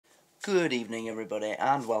Good evening everybody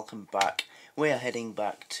and welcome back. We are heading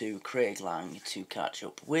back to Craiglang to catch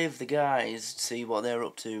up with the guys, to see what they're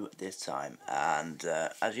up to this time. And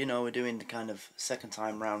as you know, we're doing the kind of second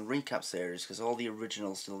time round recap series because all the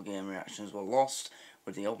original Still Game reactions were lost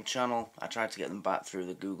with the old channel. I tried to get them back through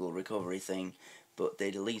the Google recovery thing, but they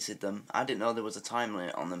deleted them. I didn't know there was a time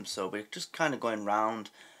limit on them, so we're just kind of going round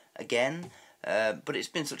again. But it's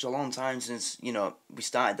been such a long time since, you know, we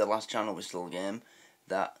started the last channel with Still Game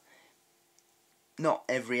that not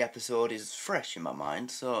every episode is fresh in my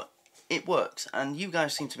mind, so it works. And you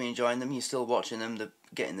guys seem to be enjoying them. You're still watching them, they're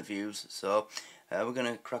getting the views. So we're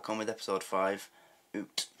going to crack on with episode 5.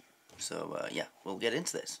 Oot. So yeah, we'll get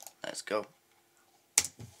into this. Let's go.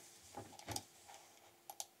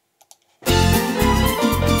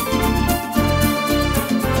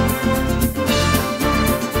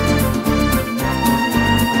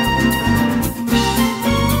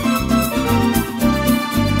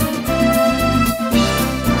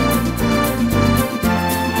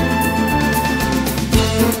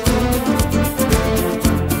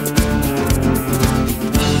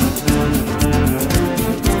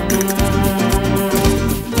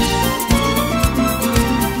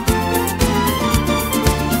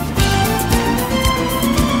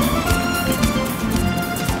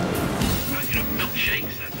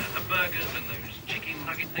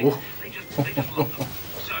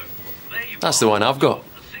 That's the one I've got.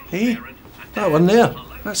 Hey, that one there,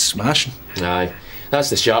 that's smashing. Aye, that's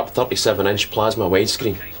the sharp 37-inch plasma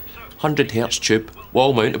widescreen. 100Hz tube,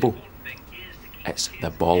 wall mountable. It's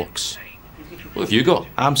the bollocks. What have you got?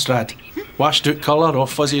 Amstrad. Washed out colour, all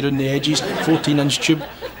fuzzy around the edges, 14-inch tube,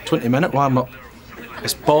 20-minute warm-up.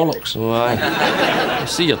 It's bollocks. Oh, aye. I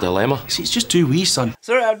see your dilemma. See, it's just too wee, son.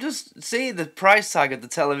 Sorry, I've just seen the price tag of the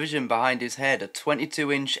television behind his head. A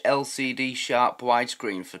 22-inch LCD sharp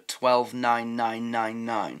widescreen for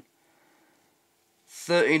 £12,999.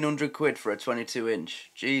 1,300 quid for a 22-inch.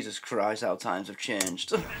 Jesus Christ, how times have changed.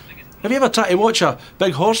 Have you ever tried to watch a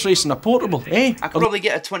big horse race in a portable, eh? I could probably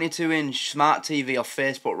get a 22-inch smart TV off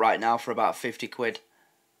Facebook right now for about 50 quid.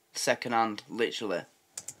 Second hand, literally.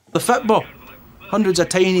 The Fitball. Hundreds of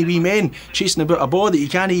tiny wee men chasing about a ball that you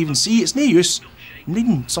can't even see. It's no use. I'm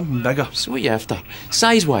needing something bigger. So what are you after?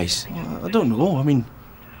 Size-wise? I don't know. I mean,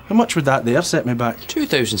 how much would that there set me back?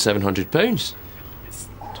 £2,700.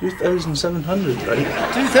 2,700, right?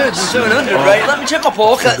 2,700, right? Let me check my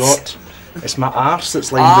pockets. Forgot. It's my arse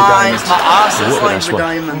that's lined with diamonds. It's my arse that's Look at lined this with one.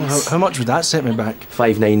 diamonds. How much would that set me back?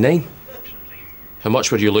 £599. How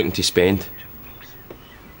much were you looking to spend?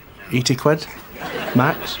 80 quid,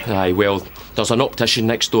 max. Aye, well, there's an optician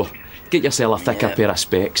next door. Get yourself a thicker pair of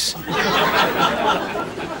specs.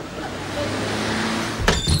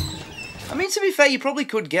 I mean, to be fair, you probably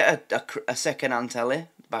could get a second-hand telly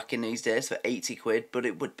back in these days for 80 quid, but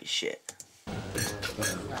it would be shit.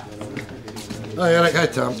 Hi Eric, hi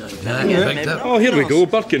Tom. Oh, here we go,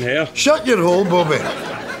 Birkenhair. Shut your hole, Bobby.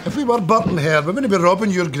 If we were Birkenhair, we wouldn't be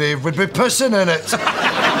robbing your grave, we'd be pissing in it.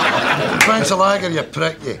 Pints of lager, you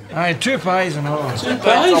prick, you. Aye, 2 pies and all. 2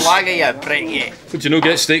 pints of lager, you prick, you. Would you not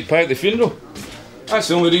get steak pie at the funeral? That's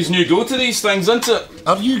the only reason you go to these things, isn't it?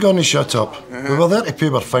 Are you going to shut up? We were there to pay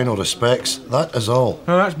our final respects, that is all.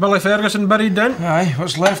 Oh, that's Billy Ferguson buried down. Aye,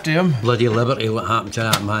 what's left of him? Bloody liberty, what happened to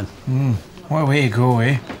that man? What a way to go,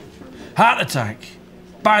 eh? Heart attack.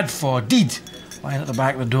 Bad for deed. Lying at the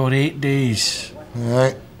back of the door 8 days.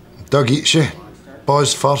 Right, Doug eats you.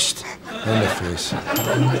 Boys first, in the face.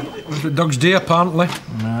 That's what Doug's day, apparently.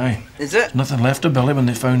 Aye. Is it? Nothing left of Billy when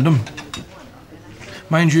they found him.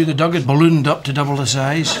 Mind you, the Doug had ballooned up to double the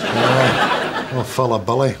size. Aye, all full of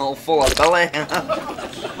Billy. All full of Billy.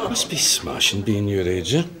 Must be smashing being your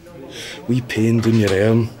age, eh? Wee pain down your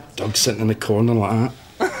arm, Doug sitting in the corner like that.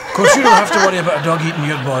 Of course, you don't have to worry about a dog eating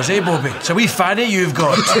your boss, eh, Bobby? It's a wee fanny you've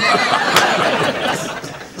got.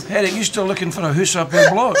 Eric, you still looking for a house up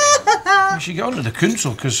your block? You should get on to the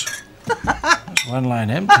council, because there's one lying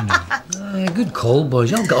empty now. Good call,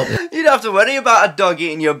 boys. I'll get up there. You don't have to worry about a dog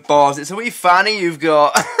eating your balls. It's a wee fanny you've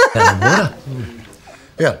got.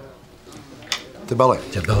 Here, to Billy.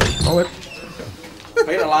 To Billy.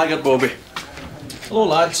 Pint of lager, Bobby. Hello,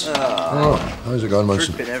 lads. Oh, how's it going,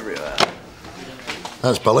 Wilson? Dripping everywhere.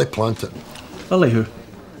 That's Billy, plant it. Billy who?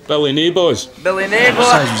 Billy Neighbours. Billy What Neighbour.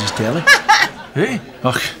 size was his telly? Hey?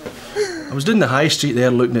 Ugh. I was down the high street there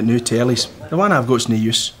looking at new tellies. The one I've got's no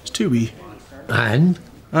use. It's too wee. And?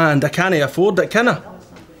 And I can't afford it, can I?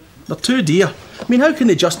 They're too dear. I mean, how can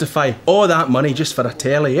they justify all that money just for a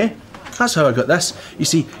telly, eh? That's how I got this. You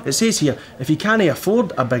see, it says here, if you can't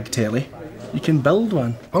afford a big telly, you can build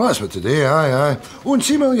one. Well, that's what today, aye. Oh, and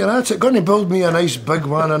see while you're at it, going to build me a nice big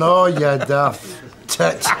one, and oh, you daft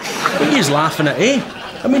it. What are you laughing at, eh?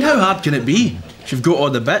 I mean, how hard can it be? If you've got all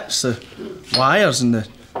the bits, the wires and the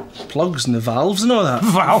plugs and the valves and all that.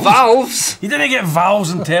 Valves? Valves? You didn't get valves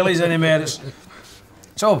and tellies anymore. It's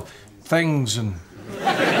all things and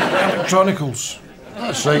electronicals.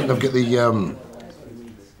 That's right, and I've got the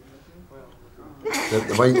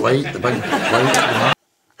white light, the big light.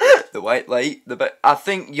 The white light. I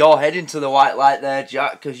think you're heading to the white light there,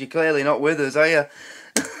 Jack, because you're clearly not with us, are you?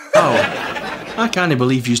 Oh, I can't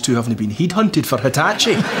believe you two haven't been headhunted for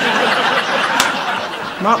Hitachi.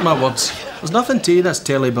 Mark my words, there's nothing to this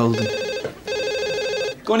telly building.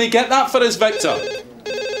 Gonna get that for us, Victor?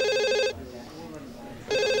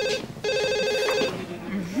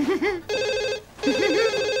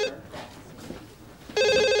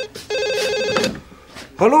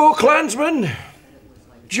 Hello, clansman.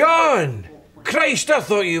 John. Christ, I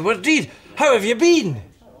thought you were dead. How have you been?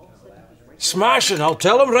 Smashing, I'll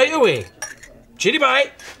tell him right away. Cheery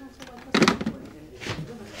bye.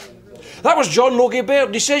 That was John Logie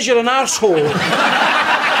Baird. He says you're an arsehole.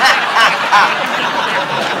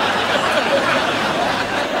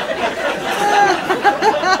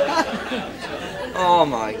 Oh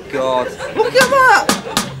my God. Look at that!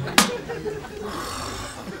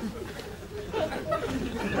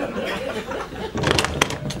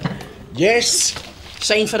 Yes.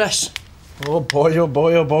 Sign for this. Oh boy, oh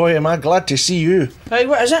boy, oh boy, am I glad to see you. Right,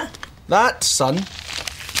 what is it? That, son,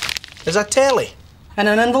 is a telly. In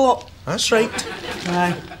an envelope? That's right.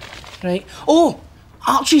 Aye. Right. Oh,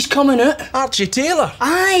 Archie's coming out. Archie Taylor.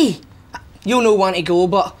 Aye. You'll no want to go,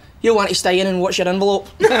 but you'll want to stay in and watch your envelope.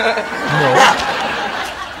 No.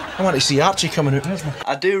 I want to see Archie coming out.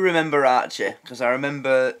 I do remember Archie, because I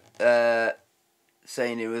remember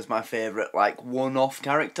saying he was my favourite, like, one-off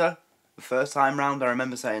character. The first time round, I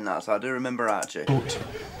remember saying that, so I do remember Archie.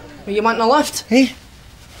 Are you wanting a lift? Hey,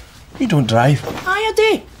 you don't drive. Aye, I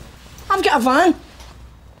do. I've got a van.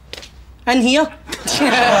 In here. What's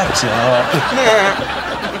up?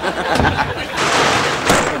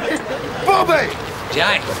 Bobby!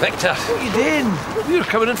 Jack, Victor. What are you doing? We were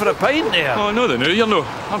coming in for a pint there. Oh, no, the new year, no.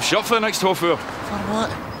 I'm shut for the next half hour. For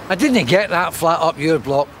what? I didn't get that flat up your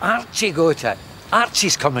block. Archie got it.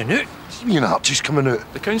 Archie's coming out. What do you mean Archie's coming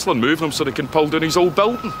out? The councillor moved him so they can pull down his old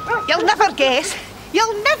building. You'll never guess.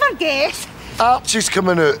 You'll never guess. Archie's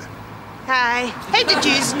coming out. Aye. How did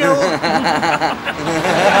yous know?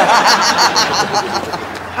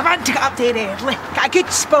 I want to get up there early. Got a good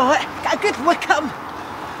spot. Got a good look at 'em.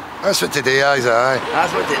 That's what today is, aye.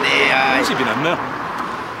 That's what today, How's he been in there?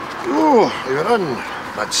 Oh, you were in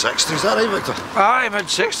mid-60s, is that right, Victor? Aye,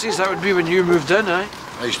 mid-60s. That would be when you moved in, aye.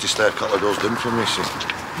 I used to stay a couple of doors down from me, so...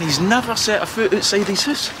 He's never set a foot outside his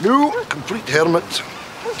house. No, complete hermit.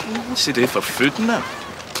 What's he do for food and that?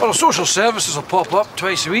 Well, social services will pop up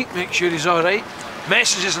twice a week, make sure he's all right.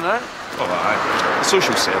 Messages and that. Oh, aye. The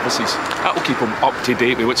social services. That'll keep him up to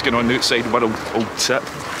date with what's going on outside world, old tit.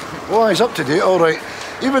 Oh, he's up to date, all right.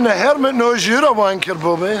 Even the hermit knows you're a wanker,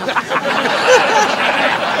 Bobby.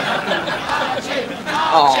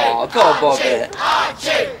 Oh, go on, Bobby.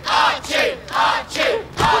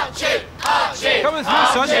 Coming through,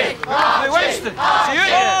 son. Hey, Winston. See you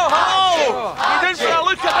again. Oh, hello. You doing for a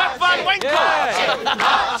look at that Van Winkler?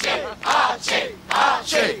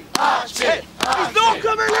 He's not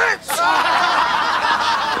coming out.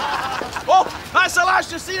 Oh, that's the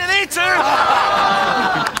last you've seen of A2.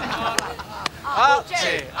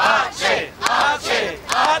 Archie,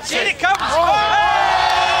 here it comes.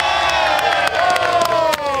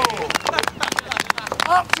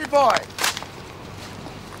 Archie boy.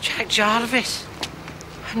 Jack Jarvis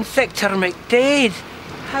and Victor McDade.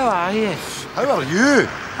 How are you? How are you?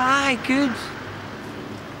 Aye, good.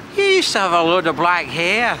 You used to have a load of black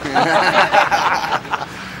hair.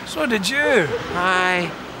 So did you. Aye.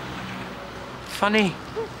 Funny.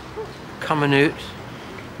 Coming out.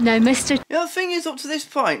 Now, Mr. You know, the thing is, up to this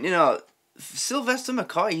point, you know, Sylvester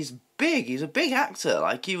McCoy, he's big. He's a big actor.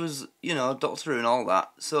 Like, he was, you know, Doctor Who and all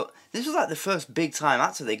that. So, this was like the first big-time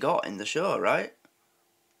actor they got in the show, right?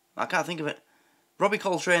 I can't think of it. Robbie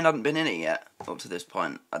Coltrane hadn't been in it yet, up to this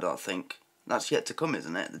point, I don't think. That's yet to come,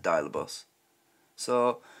 isn't it? The Dial-a-Bus.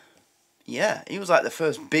 So, yeah, he was like the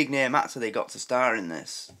first big-name actor they got to star in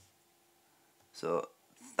this. So,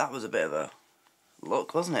 that was a bit of a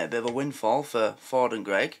luck, wasn't it? A bit of a windfall for Ford and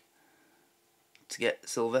Greg to get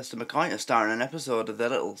Sylvester McCoy to star in an episode of their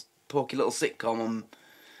little pokey little sitcom on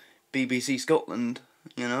BBC Scotland,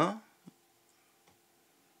 you know?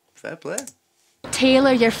 Fair play.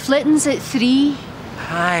 Taylor, your flitting's at 3.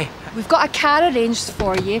 Aye. We've got a car arranged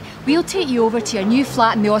for you. We'll take you over to your new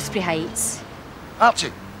flat in the Osprey Heights.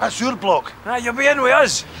 Archie, that's your block. Aye, you'll be in with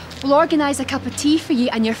us. We'll organise a cup of tea for you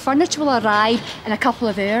and your furniture will arrive in a couple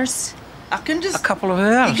of hours. I can just... A couple of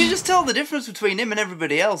hours? You can just tell the difference between him and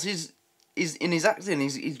everybody else. He's in his acting,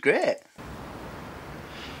 he's great.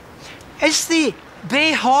 Is the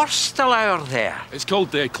bay horse still out there? It's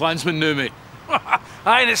called the Clansman now, mate.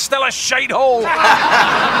 Aye, and it's still a shite hole.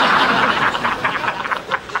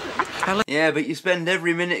 Yeah, but you spend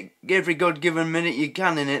every God-given minute you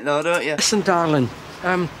can in it, though, don't you? Listen, darling,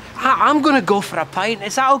 I'm going to go for a pint.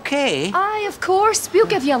 Is that okay? Aye, of course. We'll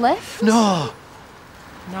give you a lift. No,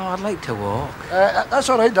 I'd like to walk. That's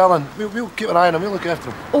all right, darling. We'll keep an eye on him. We'll look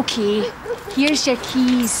after him. OK, here's your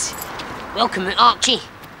keys. Welcome out, Archie.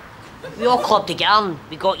 We all clubbed together.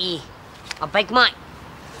 We got you a Big Mac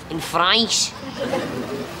and fries.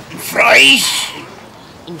 Fries?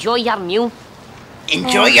 Enjoy your meal.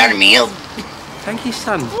 Enjoy your meal. Thank you,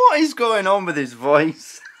 son. What is going on with his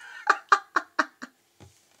voice?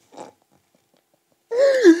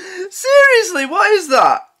 Seriously, what is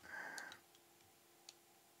that?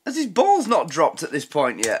 Has his balls not dropped at this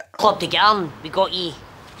point yet? Clubbed together. We got you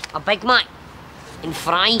a Big Mac and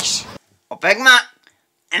fries. A Big Mac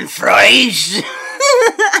and fries.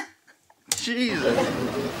 Jesus.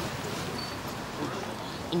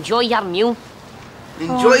 Enjoy your meal.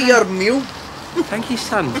 Enjoy your meal. Thank you,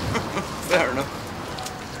 son. Fair enough.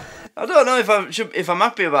 I don't know if I'm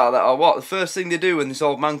happy about that or what. The first thing they do when this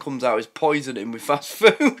old man comes out is poison him with fast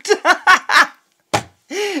food.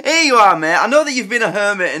 Here you are, mate. I know that you've been a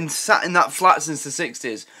hermit and sat in that flat since the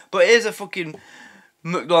 60s, but here's a fucking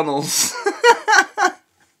McDonald's.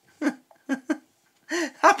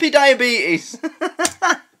 Happy diabetes.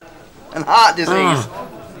 And heart disease.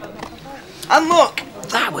 And look.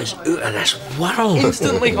 That was out of this world.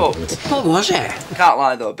 Instantly hooked. What was it? Can't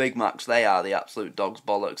lie though, Big Macs, they are the absolute dog's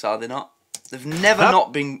bollocks, are they not? They've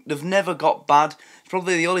never got bad. It's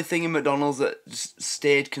probably the only thing in McDonald's that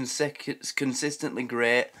stayed consistently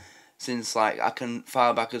great since, like,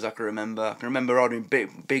 far back as I can remember. I can remember ordering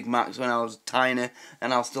Big Macs when I was tiny,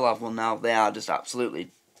 and I'll still have one now. They are just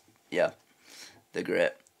absolutely, yeah, they're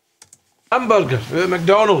great. Hamburger at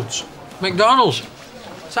McDonald's. McDonald's?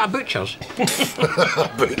 Is that a butcher's?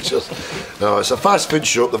 Butcher's? No, it's a fast food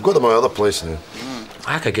shop. They've got them at other places now.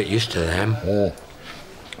 I could get used to them. Oh.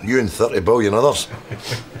 You and 30 billion others.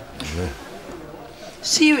 Yeah.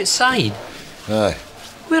 See you outside? Aye.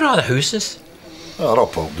 Where are the houses? Oh, they're all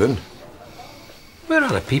pulled down. Where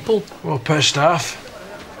are the people? Well, pissed off.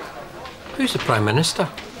 Who's the Prime Minister?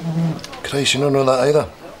 Christ, you don't know that either?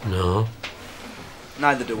 No.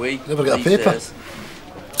 Neither do we. Never get a paper?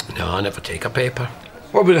 No, I never take a paper.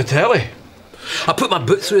 What about the telly? I put my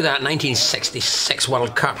boot through that 1966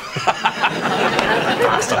 World Cup.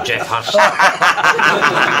 Mr. Jeff Hurst.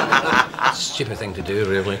 Stupid thing to do,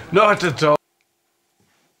 really. Not at all.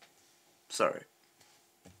 Sorry.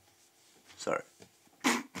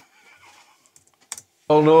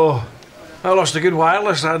 Oh no. I lost a good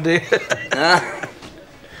wireless that day.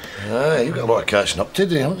 Aye, you've got a lot of catching up to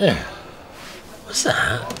do, haven't you? What's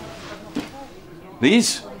that?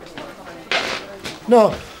 These?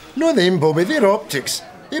 No them, Bobby. They're optics.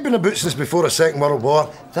 They've been about since before the Second World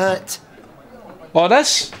War. That. Oh,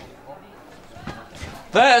 this?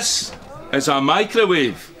 This is a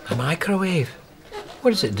microwave. A microwave?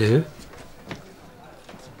 What does it do?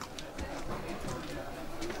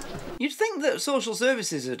 You'd think that social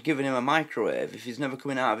services had given him a microwave if he's never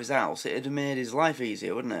coming out of his house. It'd have made his life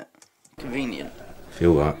easier, wouldn't it? Convenient.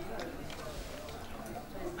 Feel that.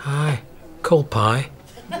 Aye. Cold pie.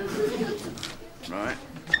 Right.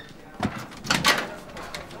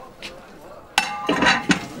 Look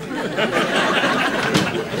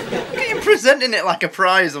at him presenting it like a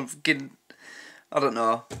prize on fucking... I don't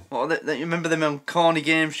know. What are they, you remember them on corny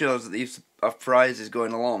game shows that they used to have prizes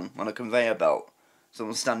going along on a conveyor belt?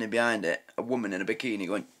 Someone standing behind it, a woman in a bikini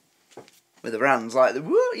going... with her hands like,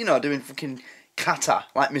 you know, doing fucking kata,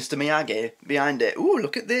 like Mr. Miyagi behind it. Ooh,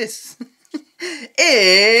 look at this.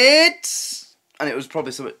 It's... And it was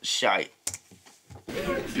probably something shite.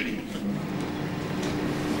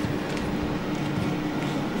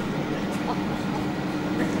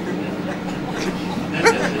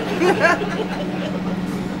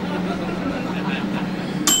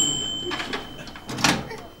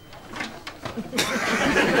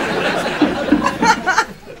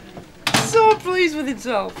 So pleased with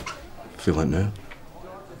himself. Feel it now?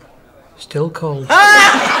 Still cold.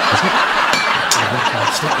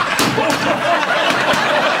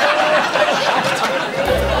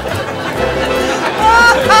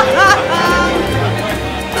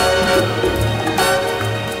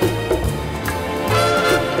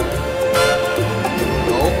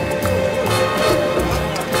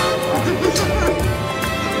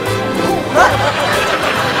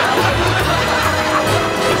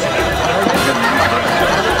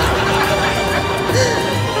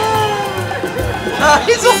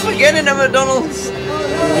 again in a McDonald's.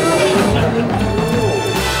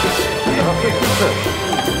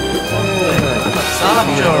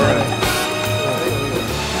 I'm sure.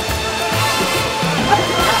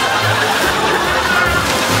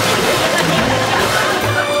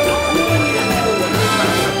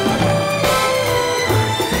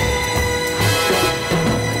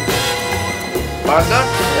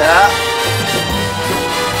 Yeah.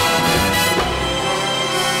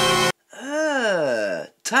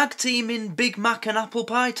 Tag teaming Big Mac and apple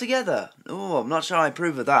pie together. Oh, I'm not sure I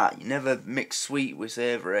approve of that. You never mix sweet with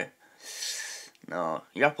savoury. No,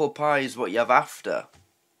 your apple pie is what you have after.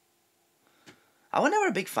 I was never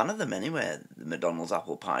a big fan of them anyway, the McDonald's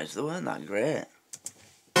apple pies. They weren't that great.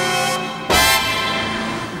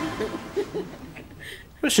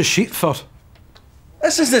 What's the sheet for?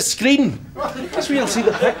 This is the screen. That's where you'll see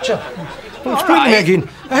the picture. Well, explain to me again.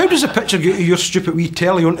 How does the picture get to your stupid wee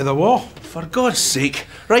telly onto the wall? For God's sake.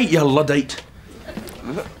 Right, you Luddite.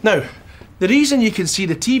 Now, the reason you can see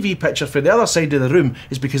the TV picture from the other side of the room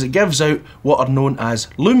is because it gives out what are known as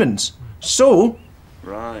lumens. So,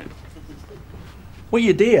 right. What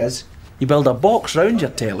you do is, you build a box round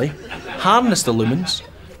your telly, harness the lumens,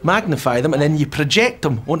 magnify them, and then you project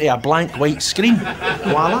them onto a blank white screen.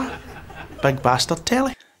 Voila. Big bastard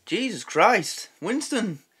telly. Jesus Christ.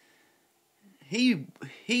 Winston. He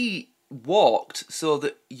walked so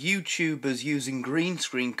that YouTubers using green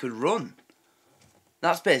screen could run.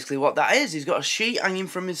 That's basically what that is. He's got a sheet hanging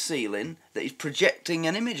from his ceiling that he's projecting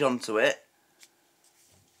an image onto it.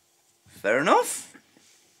 Fair enough.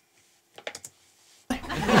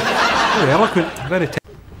 Very eloquent, very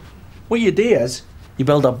What you do is, you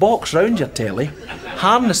build a box round your telly,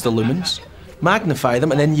 harness the lumens, magnify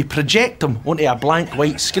them, and then you project them onto a blank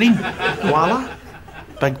white screen. Voila.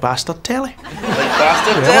 Big bastard telly. Big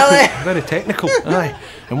bastard telly. Very technical. Aye.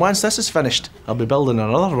 And once this is finished, I'll be building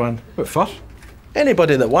another one. What for?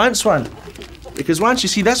 Anybody that wants one. Because once you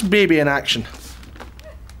see this baby in action,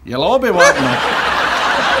 you'll all be wanting one.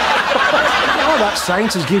 Oh, that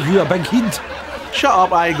science has gave you a big head. Shut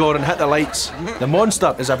up, Igor, and hit the lights. The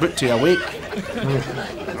monster is about to awake.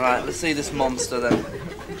 Right, let's see this monster then.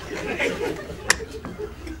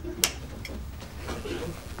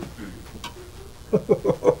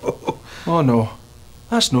 Oh no,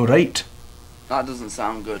 that's no right. That doesn't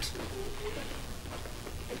sound good.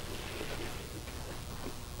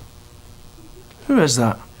 Who is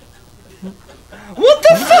that? What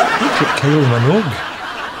the fuck? Look at Kayleigh Minogue.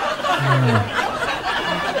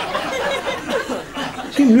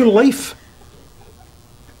 See, in real life,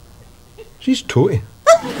 she's toty.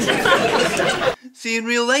 See, in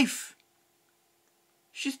real life,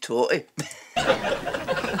 she's toty.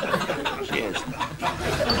 She is.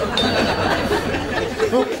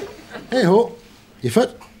 Oh, hey ho, you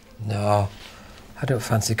fit? No, I don't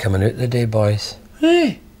fancy coming out today, boys.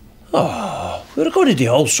 Hey? Oh, we're going to do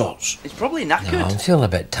all sorts. It's probably knackered. No, I'm feeling a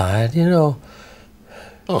bit tired, you know.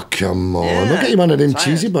 Oh, come on. Yeah, I'll get you one of them tired.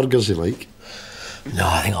 cheesy burgers you like. No,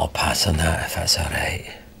 I think I'll pass on that if that's all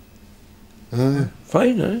right.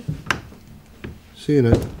 Fine, eh? See you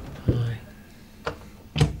now.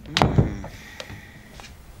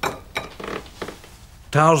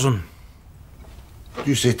 Tarzan. Did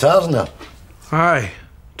you say Tarzan there? Aye,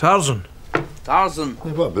 Tarzan. Tarzan.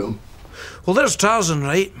 Hey, what about him? Well, there's Tarzan,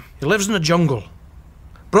 right? He lives in the jungle.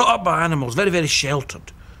 Brought up by animals, very, very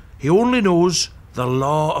sheltered. He only knows the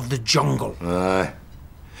law of the jungle. Aye.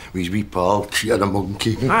 We's wee pal, cheated a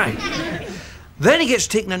monkey. Aye. Then he gets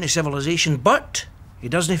taken into civilization, but he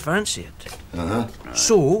doesn't fancy it.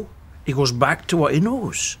 So, he goes back to what he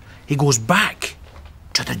knows. He goes back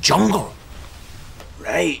to the jungle.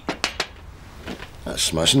 Right. That's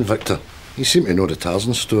smashing, Victor. You seem to know the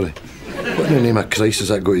Tarzan story. What in the name of Christ has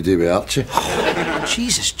that got to do with Archie?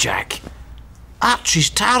 Jesus, Jack. Archie's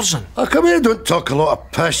Tarzan. Oh, come here, don't talk a lot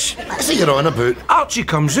of pish. What's it you're on about? Archie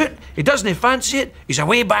comes out, he doesn't fancy it, he's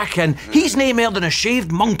away back in. He's nae more than a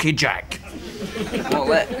shaved monkey, Jack. Well,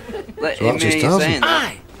 let So him Archie's hear you Tarzan? saying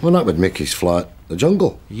that. Aye. Well, that would make his flat the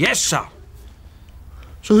jungle. Yes, sir.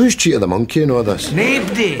 So who's cheated the monkey in all this?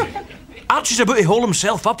 Nobody. Archie's about to haul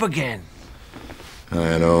himself up again.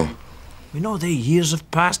 I know. We know the years have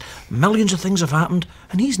passed, millions of things have happened,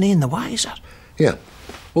 and he's nae the wiser. Here,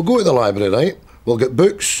 we'll go to the library, right? We'll get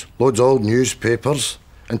books, loads of old newspapers,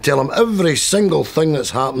 and tell him every single thing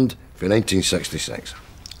that's happened for 1966.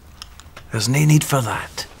 There's no need for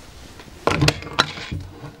that.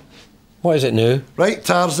 What is it now? Right,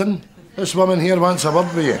 Tarzan, this woman here wants a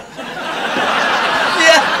word with you.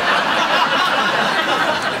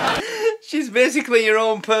 She's basically your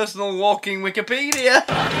own personal walking Wikipedia.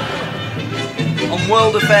 on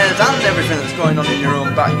world affairs and everything that's going on in your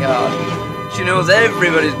own backyard. She knows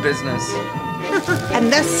everybody's business.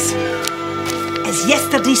 And this is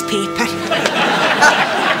yesterday's paper.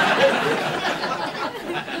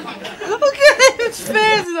 Look at his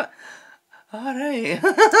face. Alright.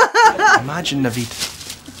 Imagine,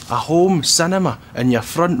 Naveed, a home cinema in your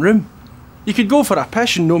front room. You could go for a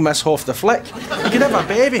piss and no miss half the flick. You could have a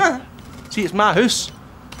baby. See, it's my house.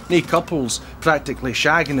 Nae couples practically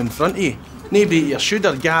shagging in front of you. Nobody at your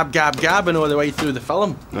shoulder gabbing all the way through the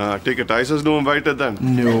film. Take it Isa's no invited then?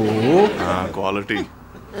 No. Quality.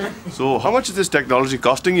 So, how much is this technology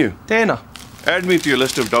costing you? Tenner. Add me to your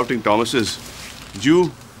list of doubting Thomases.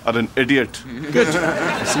 You are an idiot. Good.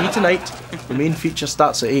 I'll see you tonight. The main feature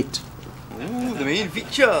starts at 8. Ooh, the main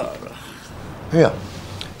feature. Here.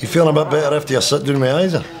 You feeling a bit better after you sit down with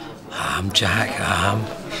Isa? Jack,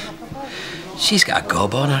 she's got a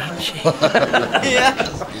gob on her, hasn't she?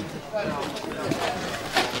 Yeah.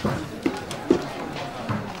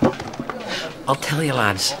 I'll tell you,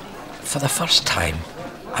 lads, for the first time,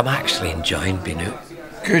 I'm actually enjoying being out.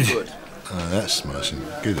 Good. That's smashing.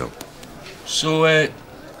 Good up. So,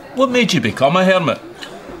 what made you become a hermit?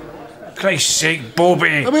 Christ's sake,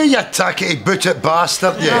 Bobby! I mean, you tackety booted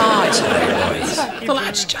bastard, you. Oh, it's all right, boys. The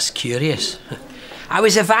lad's just curious. I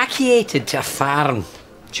was evacuated to a farm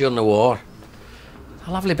during the war.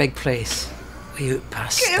 A lovely big place. Way out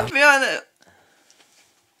past Get behind it.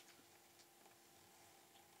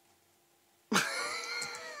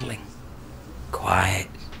 Quiet.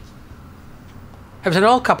 It was an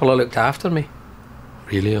old couple who looked after me.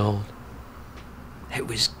 Really old. It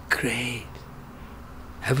was great.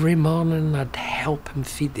 Every morning I'd help him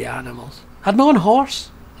feed the animals. I'd my own horse.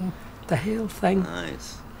 The whole thing.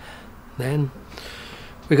 Nice. Then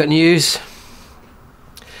we got news.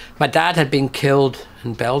 My dad had been killed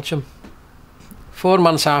in Belgium. 4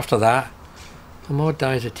 months after that, my mum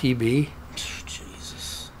died of TB.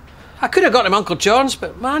 Jesus. I could have got him Uncle John's,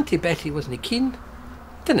 but my Auntie Betty wasn't keen.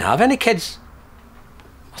 Didn't have any kids.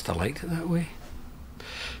 Must have liked it that way.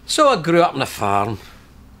 So I grew up on a farm.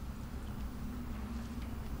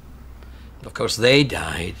 Of course, they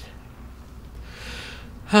died.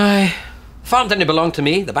 Aye. The farm didn't belong to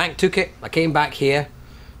me. The bank took it. I came back here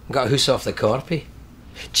and got a house off the corpy.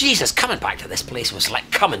 Jesus, coming back to this place was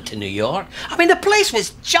like coming to New York. I mean, the place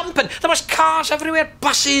was jumping. There was cars everywhere,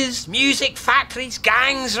 buses, music, factories,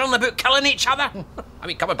 gangs running about killing each other. I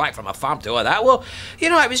mean, coming back from a farm to all that, well, you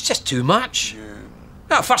know, it was just too much. Yeah.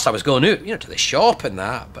 Now, at first I was going out, you know, to the shop and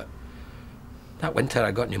that, but that winter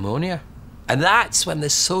I got pneumonia. And that's when the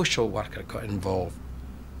social worker got involved.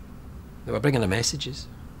 They were bringing the messages,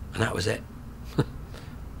 and that was it. I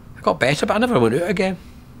got better, but I never went out again.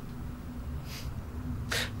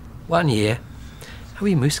 One year, a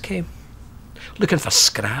wee moose came, looking for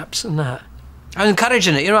scraps and that. I was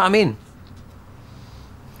encouraging it, you know what I mean?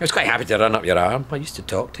 I was quite happy to run up your arm. I used to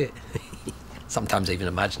talk to it. Sometimes I even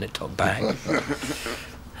imagine it talk back.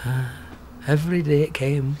 Every day it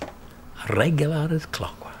came, regular as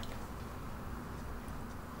clockwork.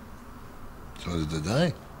 So did it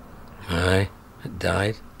die? Aye, it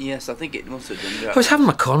died. Yes, I think it must have done that. I was having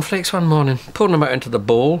my cornflakes one morning, pouring them out into the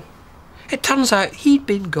bowl. It turns out he'd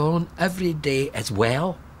been gone every day as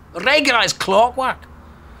well. Regular as clockwork.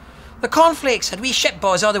 The cornflakes had wee shit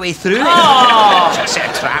balls all the way through. Oh! Just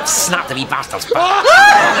set a trap, snapped the wee bastard's back.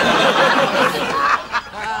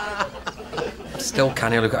 Still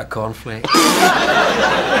can't look at a cornflake.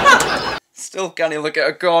 Still can't look at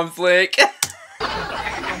a cornflake.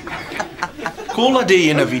 Cola day,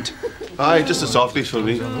 you Naveed. Aye, just a softies for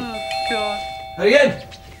me. Oh, God. Are you in?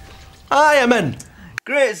 Aye, I'm in.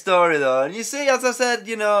 Great story, though. And you see, as I said,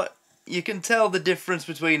 you know, you can tell the difference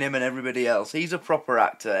between him and everybody else. He's a proper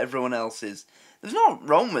actor. Everyone else is. There's nothing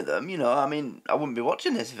wrong with them, you know. I mean, I wouldn't be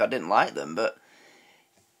watching this if I didn't like them, but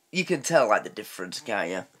you can tell, like, the difference, can't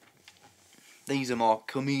you? These are more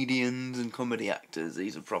comedians and comedy actors.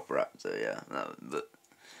 He's a proper actor, yeah. But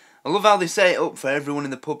I love how they set it up for everyone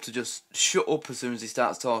in the pub to just shut up as soon as he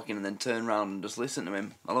starts talking and then turn around and just listen to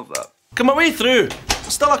him. I love that. Come away through.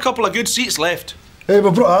 Still a couple of good seats left. Hey,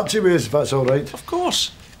 we brought Archie with us, if that's all right. Of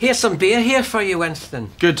course. Here's some beer here for you,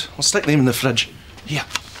 Winston. Good. I'll stick them in the fridge. Here,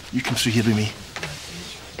 you come through here with me.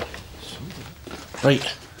 Right,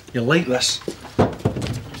 you'll like this.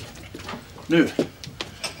 Now,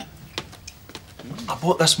 I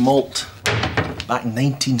bought this malt back in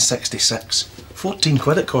 1966. 14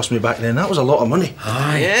 quid it cost me back then. That was a lot of money.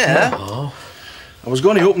 Aye. Yeah. Oh. I was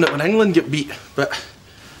going to open it when England get beat, but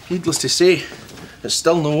needless to say, it's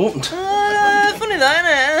still no opened. Funny that,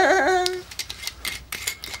 innit?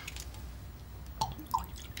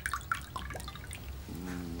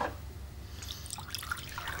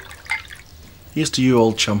 Here's to you,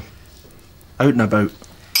 old chum. Out and about.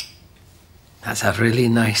 That's a really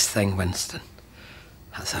nice thing, Winston.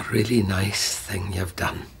 That's a really nice thing you've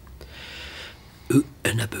done. Out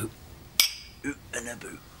and about. Out and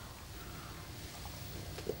about.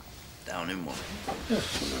 Down in one.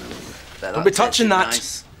 Don't be touching that.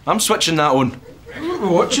 Nice. I'm switching that on. What are we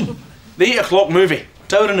watching? The 8 o'clock movie,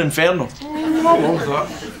 Towering Inferno. I love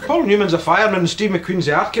that. Paul Newman's a fireman and Steve McQueen's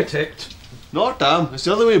the architect. Not damn, it's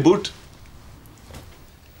the other way about.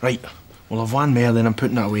 Right, well I've one more, then I'm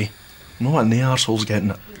putting it away. No one the arsehole's getting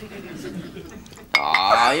it.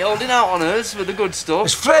 Ah, you're holding out on us with the good stuff.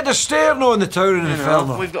 It's Fred Astaire now in the Towering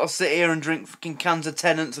Inferno. We've got to sit here and drink fucking cans of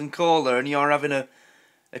Tennant's and cola, and you're having a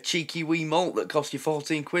cheeky wee malt that cost you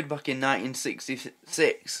 14 quid back in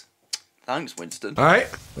 1966. Thanks, Winston. Aye.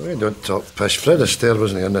 We don't talk pish. Fred Astaire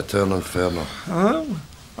wasn't in the Towering Inferno.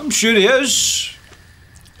 I'm sure he is.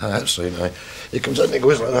 That's right, aye. He comes in and he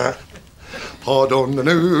goes like that. Hard on the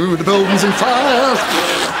new, the building's on fire.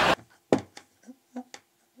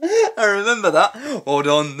 I remember that. Hold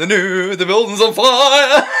on the new, the building's on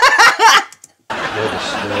fire.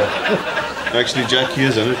 Actually, Jack, he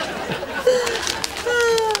is in it.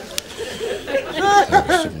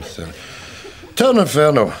 Towering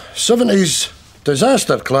Inferno, 70s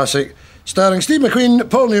disaster classic, starring Steve McQueen,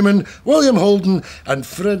 Paul Newman, William Holden, and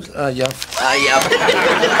Fred. Yeah.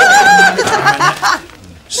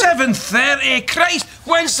 7:30. Christ,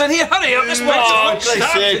 Winston, here, hurry up. This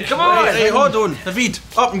Christ's come on. Hey, hold on, David,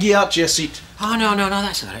 up and get out to your seat. Oh, no,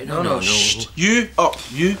 that's all right. No. Shh. You up.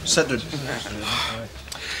 You sit down.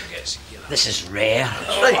 This is rare.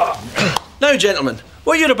 Right. Now, gentlemen,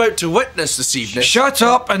 what you're about to witness this evening... Shut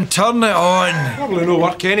up and turn it on. Probably no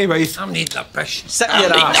work anyway. I need the pish. Sit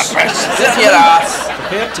your ass. Sit your ass.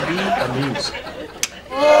 Prepare to be amused.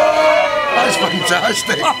 That's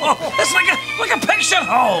fantastic. Oh, it's like a picture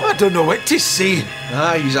hall. I don't know what to say.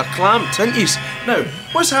 Ah, he's a clamped, isn't he? Now,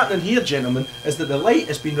 what's happening here, gentlemen, is that the light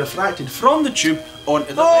has been refracted from the tube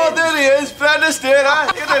onto the lens. There he is, Fred Astaire.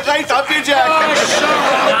 Get it right up you, Jack.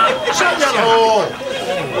 Shut your hole.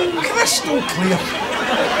 Crystal clear.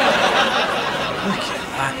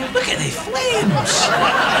 Look at the flames.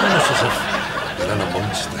 They're in a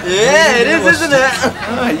monster. Yeah, it is, isn't it?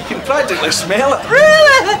 Ah, you can practically smell it.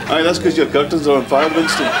 Really? Aye, that's because your curtains are on fire,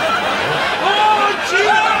 Winston.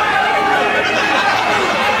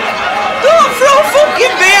 Don't throw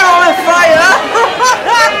fucking beer on a fire!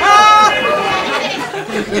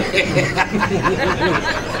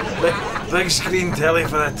 Big screen telly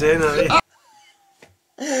for a tenner, eh?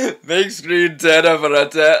 Big screen tenner for a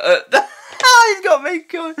tenner. He's got me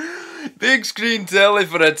going. Big screen telly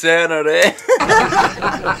for a tenner, eh?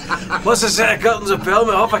 What's a set of curtains of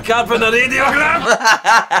pelmet off a carpet and a radiogram?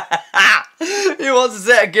 He wants a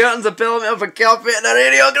set of curtains of pelmet off a carpet and a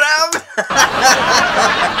radiogram.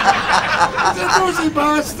 He's a nosy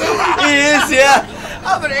bastard. He is, yeah.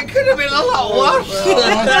 Oh, but it could have been a lot worse.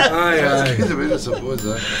 Aye. Could have been, I suppose,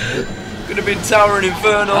 that. Could have been Towering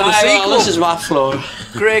Inferno, the sequel. Well, this is my floor.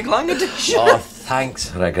 Craig Lang edition. Oh, thanks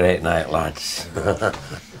for a great night, lads.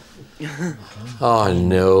 Oh,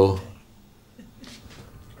 no.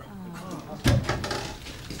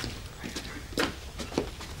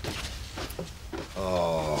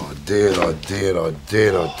 Oh, dear, oh, dear, oh,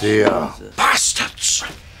 dear, oh, dear. Bastards!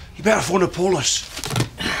 You better phone the police.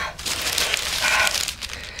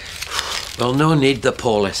 Well, no need the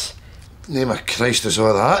police. Name of Christ is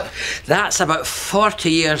all that. That's about 40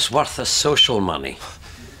 years' worth of social money.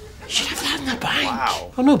 You should have that in the bank.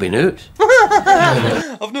 Wow. I've not been out.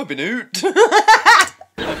 I've not been out.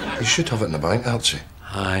 You should have it in the bank, Archie.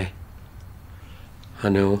 Aye. I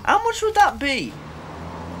know. How much would that be?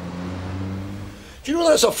 Do you know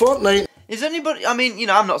that's a fortnight? Is anybody... I mean, you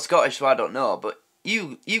know, I'm not Scottish, so I don't know, but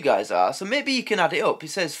you guys are, so maybe you can add it up. He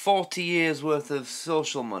says 40 years' worth of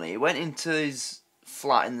social money. He went into his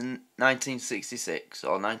flat in 1966,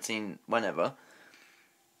 or 19... whenever.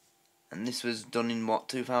 And this was done in, what,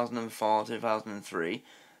 2004, 2003.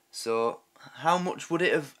 So, how much would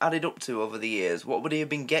it have added up to over the years? What would he have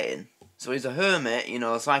been getting? So he's a hermit, you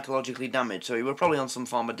know, psychologically damaged, so he were probably on some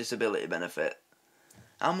form of disability benefit.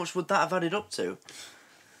 How much would that have added up to?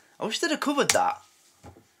 I wish they'd have covered that.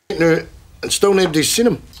 No, and still nobody's seen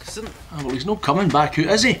him. Well, he's not coming back out,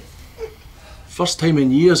 is he? First time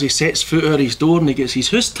in years he sets foot out his door and he gets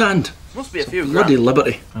his house tanned. Must be a few bloody grand.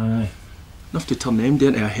 liberty. Aye. Enough to turn MD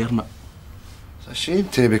into a hermit. It's a shame,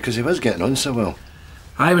 too, because he was getting on so well.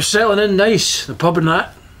 I was settling in nice, the pub and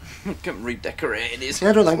that. Getting redecorated, is. Yeah,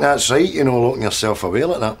 I don't think that's right, you know, locking yourself away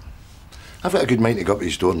like that. I've got a good mind to go up to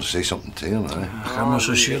his door and say something to him, I'm not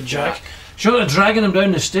so sure, Jack. Short of dragging him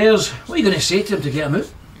down the stairs, what are you going to say to him to get him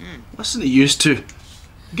out? Listen to yous two.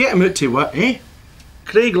 Get him out to what, eh?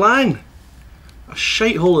 Craig Lang. A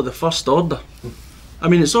shite-hole of the First Order. I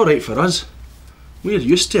mean, it's alright for us. We're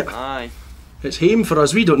used to it. Aye. It's hame for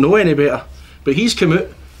us, we don't know any better. But he's come out,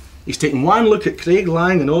 he's taken one look at Craig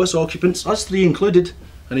Lang and all his occupants, us three included,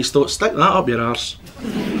 and he's thought, stick that up your arse.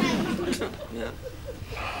 Yeah.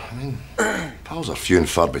 I mean, pals are few and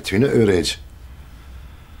far between at our age.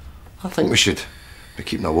 I think we should be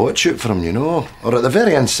keeping a watch out for him, you know. Or at the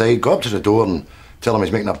very inside, go up to the door and tell him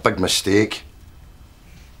he's making a big mistake.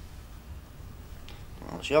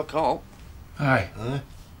 Well, it's your call. Aye.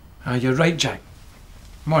 Aye, you're right, Jack.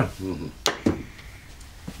 Come on.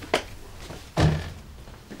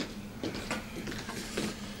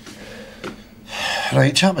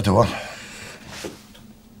 Right, chap the door.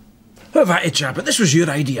 What about it, chap it? This was your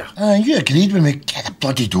idea. You agreed with me. Get the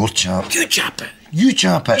bloody door, chap. You chap it. You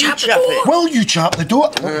chap it. Chap the door. Will you chap the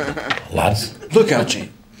door? Lads. Look,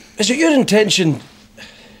 Archie. Is it your intention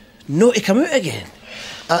not to come out again?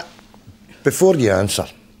 Before you answer,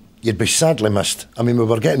 you'd be sadly missed. I mean, we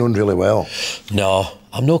were getting on really well. No,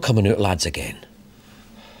 I'm not coming out, lads, again.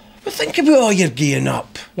 But think about all you're geeing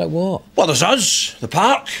up. Like what? Well, there's us, the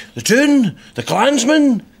park, the town, the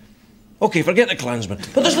clansmen. OK, forget the clansmen.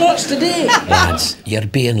 But there's lots to do. Lads, you're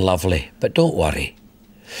being lovely, but don't worry.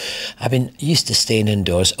 I've been used to staying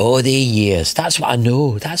indoors all the years. That's what I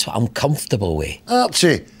know. That's what I'm comfortable with.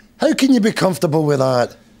 Archie, how can you be comfortable with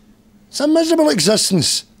that? It's a miserable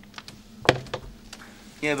existence.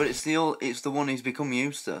 Yeah, but it's the one he's become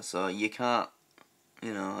used to, so you can't,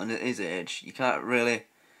 you know, and at his age, you can't really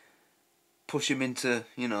push him into,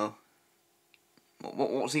 you know,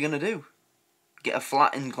 what's he going to do? Get a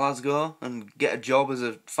flat in Glasgow and get a job as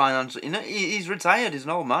a financial... You know, he's retired, he's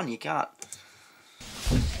an old man, you can't...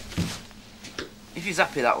 If he's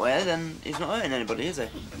happy that way, then he's not hurting anybody, is he?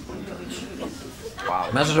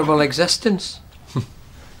 Wow. Miserable existence.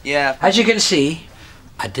 Yeah. As you can see,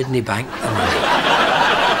 I didn't bank the money.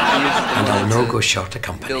 And I'll no go short of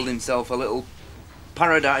company. Build himself a little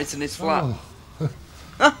paradise in his flat.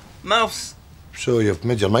 Ah, mouse. So you've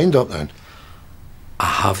made your mind up then? I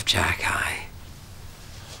have, Jack, aye.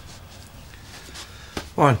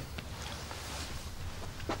 On.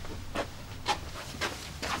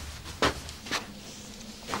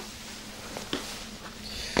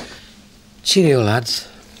 Cheerio, lads.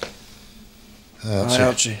 That's Aye, it.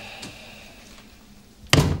 Archie.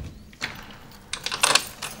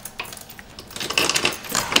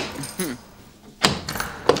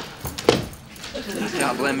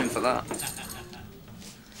 Can't blame him for that.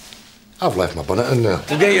 I've left my bonnet in there.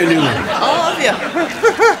 We'll get you a new one. Oh,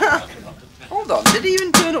 have you? Hold on, did he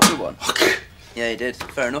even turn up with one? Yeah, he did.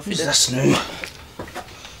 Fair enough, he did. Who's this now?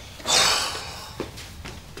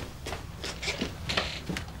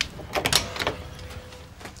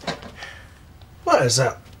 What is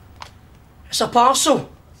that? It's a parcel.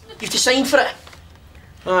 You have to sign for it.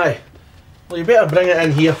 Aye. Well, you better bring it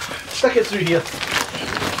in here. Stick it through here.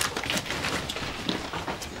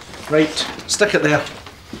 Right, stick it there.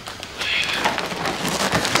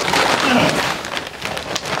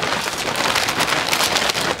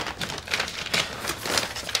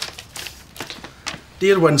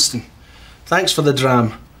 Dear Winston, thanks for the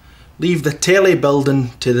dram. Leave the telly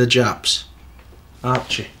building to the Japs.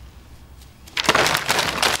 Archie.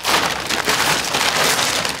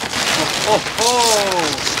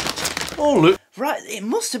 Oh, look. Right, it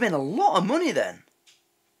must have been a lot of money then.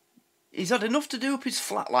 He's had enough to do up his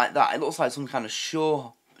flat like that. It looks like some kind of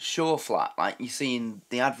shore flat, like you see in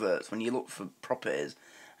the adverts when you look for properties.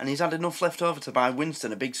 And he's had enough left over to buy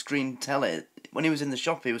Winston a big screen telly. When he was in the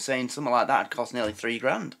shop, he was saying something like that had cost nearly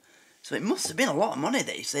 £3,000. So it must have been a lot of money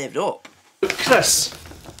that he saved up. Chris,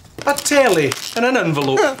 a telly in an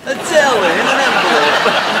envelope. A telly in an envelope.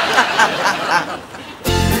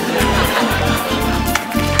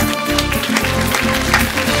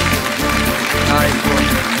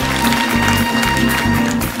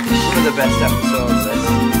 One of the best episodes, this.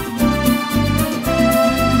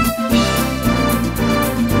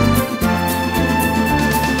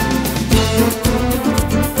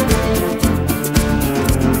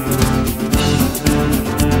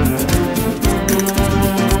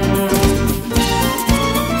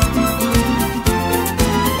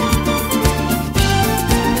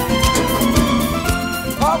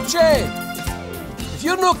 Archie! If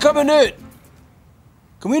you're not coming out,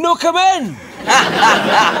 can we not come in?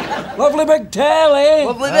 Lovely big telly.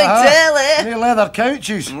 Lovely big telly. New leather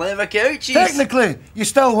couches. Leather couches. Technically, you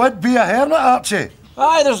still would be a hermit, Archie.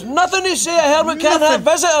 Aye, there's nothing to say a hermit can't have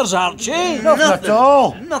visitors, Archie. Nothing at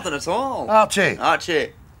all. Nothing at all. Archie.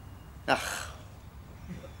 Archie. Ugh.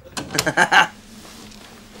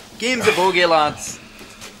 Game's a bogey, lads.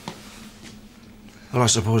 Well, I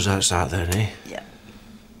suppose that's that then, eh? Yeah.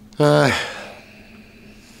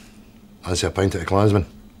 I'd say a pint at the Clansman.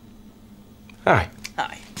 Aye.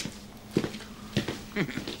 Aye.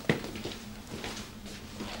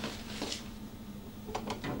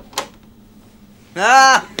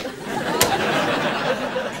 Ah!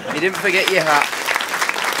 You didn't forget your hat.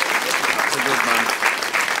 That's a good man.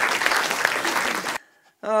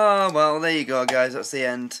 Oh, well, there you go, guys. That's the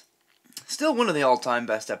end. Still one of the all-time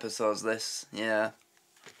best episodes, this. Yeah.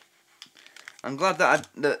 I'm glad that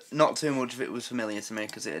not too much of it was familiar to me,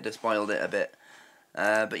 because it had spoiled it a bit.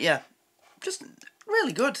 But yeah, just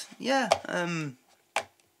really good. Yeah.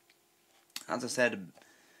 As I said,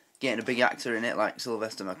 getting a big actor in it like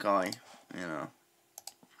Sylvester McCoy, you know.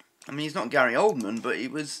 I mean, he's not Gary Oldman, but he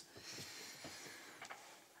was...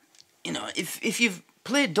 You know, if you've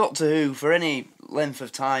played Doctor Who for any length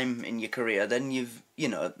of time in your career, then you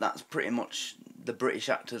know, that's pretty much the British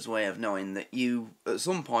actor's way of knowing that you, at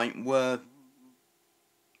some point,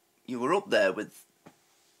 you were up there with,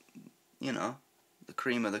 you know, the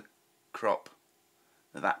cream of the crop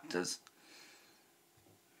of actors.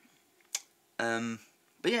 But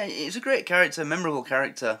yeah, it's a great character, memorable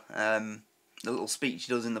character. The little speech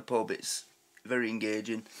he does in the pub, it's very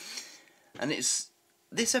engaging. And it's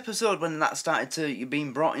this episode, when that started to, you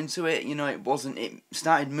being brought into it, you know, it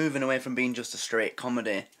started moving away from being just a straight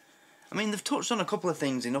comedy. I mean, they've touched on a couple of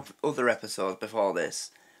things in other episodes before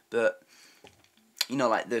this, but, you know,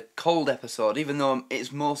 like the Cold episode, even though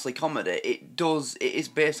it's mostly comedy, it is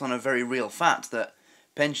based on a very real fact that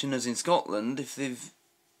pensioners in Scotland, if they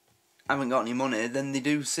haven't got any money, then they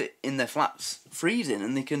do sit in their flats freezing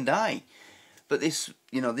and they can die. But this,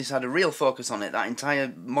 you know, this had a real focus on it. That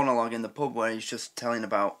entire monologue in the pub where he's just telling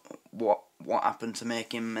about what happened to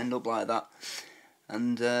make him end up like that.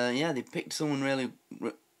 And yeah, they picked someone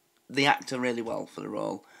the actor really well for the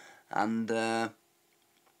role. And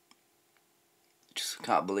just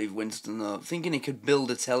can't believe Winston though, thinking he could build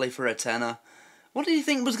a telly for a tenner. What did he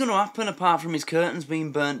think was going to happen apart from his curtains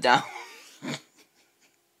being burnt down?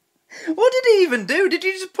 What did he even do? Did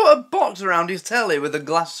he just put a box around his telly with a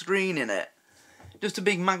glass screen in it? Just a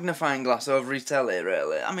big magnifying glass over his telly,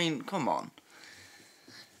 really? I mean, come on.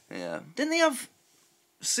 Yeah. Didn't they have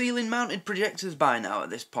ceiling-mounted projectors by now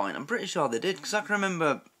at this point? I'm pretty sure they did, because I can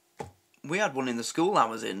remember we had one in the school I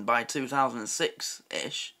was in by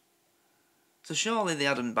 2006-ish. So surely they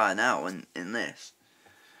had them by now in this.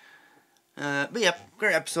 But yeah,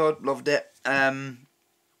 great episode, loved it.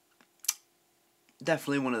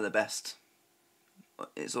 Definitely one of the best.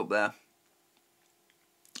 It's up there.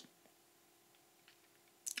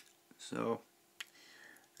 So,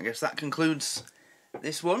 I guess that concludes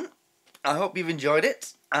this one. I hope you've enjoyed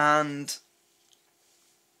it, and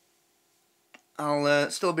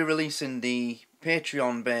I'll still be releasing the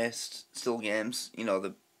Patreon-based still games, you know,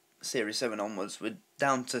 the Series 7 onwards. We're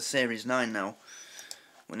down to Series 9 now.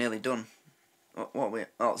 We're nearly done. What are we?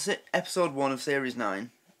 Oh, it's episode 1 of Series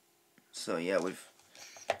 9. So yeah,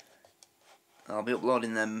 I'll be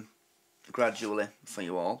uploading them gradually for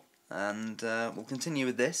you all, and we'll continue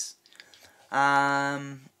with this.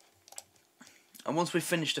 And once we've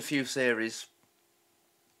finished a few series,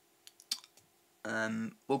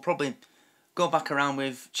 we'll probably go back around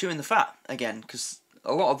with Chewing the Fat again, because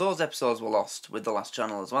a lot of those episodes were lost with the last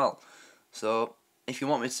channel as well. So if you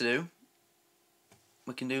want me to do,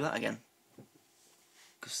 we can do that again,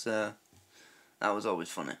 because that was always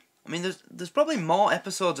funny. I mean, there's probably more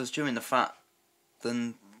episodes of Chewing the Fat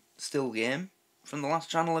than Still Game from the last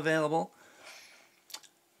channel available,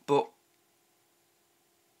 but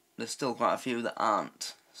there's still quite a few that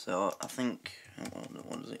aren't. So I think,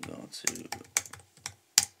 what does it go to?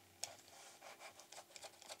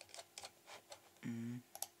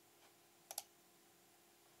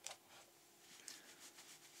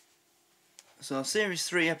 So Series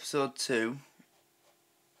 3 Episode 2,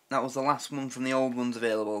 that was the last one from the old ones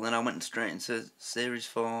available. Then I went straight into Series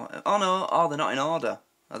 4. Oh no, they're not in order.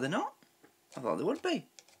 Are they not? I thought they would be.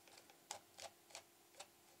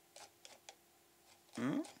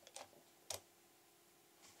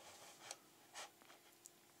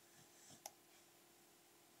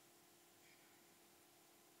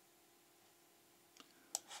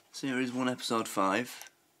 Series 1, Episode 5.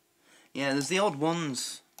 Yeah, there's the odd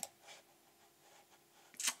ones.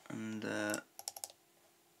 And,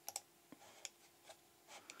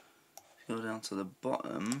 go down to the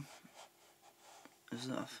bottom. Is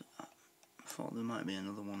that? I thought there might be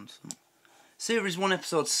another one. Series 1,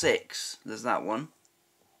 Episode 6. There's that one.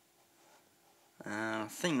 I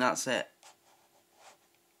think that's it.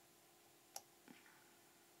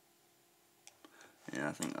 Yeah,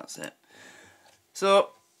 I think that's it. So,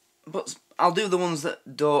 but I'll do the ones that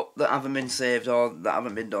haven't been saved or that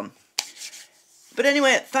haven't been done. But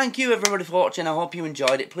anyway, thank you everybody for watching. I hope you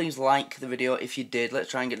enjoyed it. Please like the video if you did.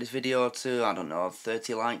 Let's try and get this video to, I don't know,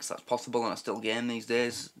 30 likes. That's possible and I still game these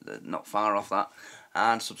days. They're not far off that.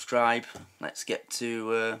 And subscribe. Let's get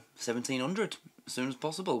to 1700 as soon as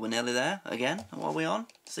possible. We're nearly there again. What are we on?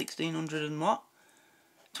 1600 and what?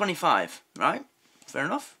 25, right? Fair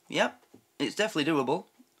enough. Yep. It's definitely doable.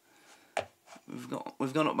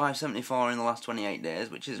 We've gone up by 74 in the last 28 days,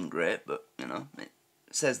 which isn't great, but you know, it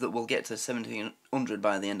says that we'll get to 1700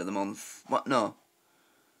 by the end of the month. What? No.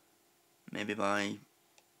 Maybe by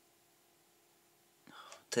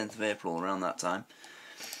 10th of April, around that time.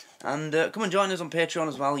 And come and join us on Patreon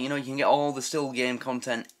as well. You know, you can get all the still game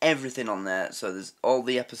content, everything on there. So there's all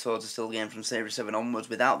the episodes of still game from Series 7 onwards,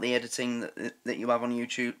 without the editing that you have on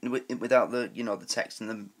YouTube, without the, you know, the text and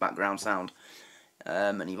the background sound.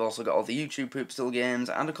 And you've also got all the YouTube poop still games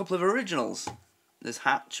and a couple of originals. There's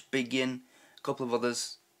Hatch, Big Yin, a couple of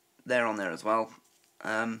others. They're on there as well.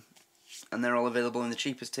 And they're all available in the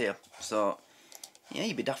cheapest tier. So yeah,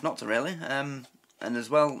 you'd be daft not to, really. And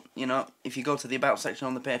as well, you know, if you go to the About section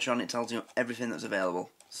on the Patreon, it tells you everything that's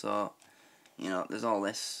available. So, you know, there's all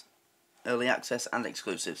this early access and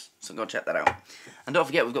exclusives. So go check that out. And don't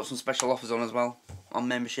forget, we've got some special offers on as well, on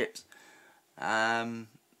memberships.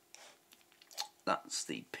 That's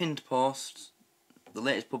the pinned post, the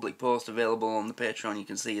latest public post available on the Patreon, you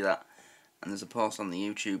can see that. And there's a post on the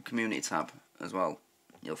YouTube community tab as well,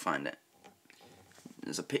 you'll find it.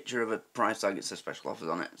 There's a picture of a price tag, it says special offers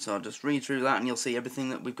on it. So just read through that and you'll see everything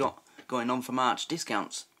that we've got going on for March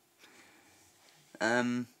discounts.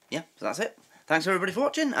 Yeah, so that's it. Thanks everybody for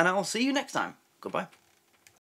watching, and I'll see you next time. Goodbye.